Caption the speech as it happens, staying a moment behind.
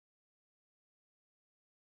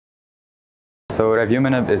So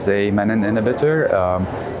Revumenib is a menin inhibitor.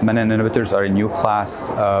 Menin inhibitors are a new class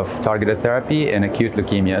of targeted therapy in acute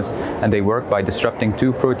leukemias, and they work by disrupting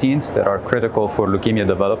two proteins that are critical for leukemia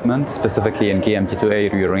development, specifically in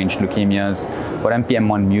KMT2A rearranged leukemias or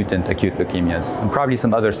NPM1-mutant acute leukemias, and probably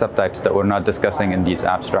some other subtypes that we're not discussing in these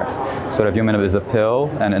abstracts. So Revumenib is a pill,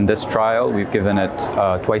 and in this trial, we've given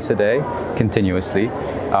it twice a day, continuously.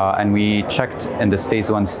 And we checked in this phase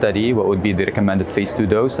 1 study what would be the recommended phase 2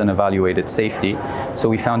 dose and evaluated safety. So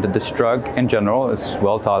we found that this drug in general is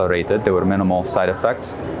well tolerated. There were minimal side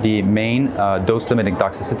effects. The main dose-limiting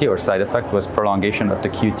toxicity or side effect was prolongation of the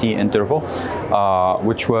QT interval,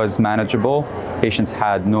 which was manageable. Patients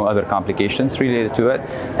had no other complications related to it.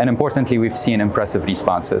 And importantly, we've seen impressive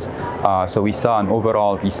responses. So we saw an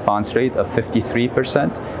overall response rate of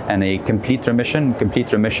 53% and a complete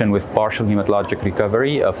remission with partial hematologic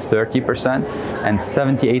recovery of 30% and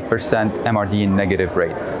 78% MRD negative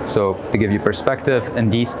rate. So to give you perspective, in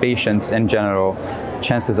these patients in general,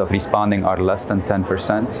 chances of responding are less than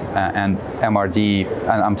 10%, and MRD,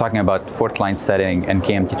 and I'm talking about fourth line setting and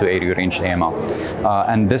KMT2A rearranged AML.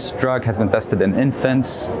 And this drug has been tested in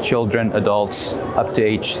infants, children, adults up to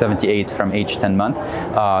age 78 from age 10 months.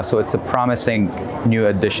 So it's a promising new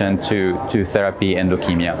addition to therapy in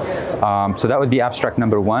leukemia. So that would be abstract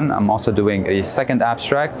number 1. I'm also doing a second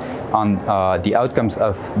abstract on the outcomes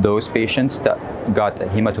of those patients that got a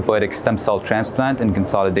hematopoietic stem cell transplant and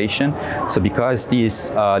consolidation. So because these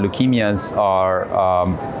leukemias are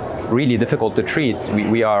really difficult to treat,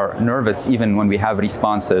 we are nervous even when we have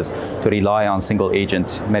responses to rely on single agent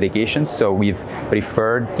medications. So we've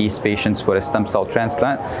referred these patients for a stem cell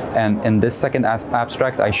transplant. And in this second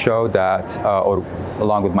abstract, I show that, or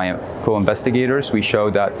along with my co-investigators, we show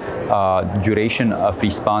that duration of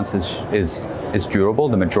response is durable.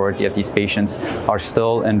 The majority of these patients are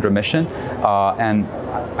still in remission. And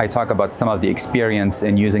I talk about some of the experience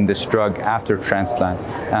in using this drug after transplant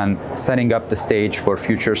and setting up the stage for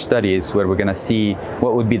future studies where we're going to see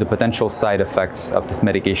what would be the potential side effects of this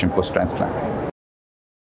medication post-transplant.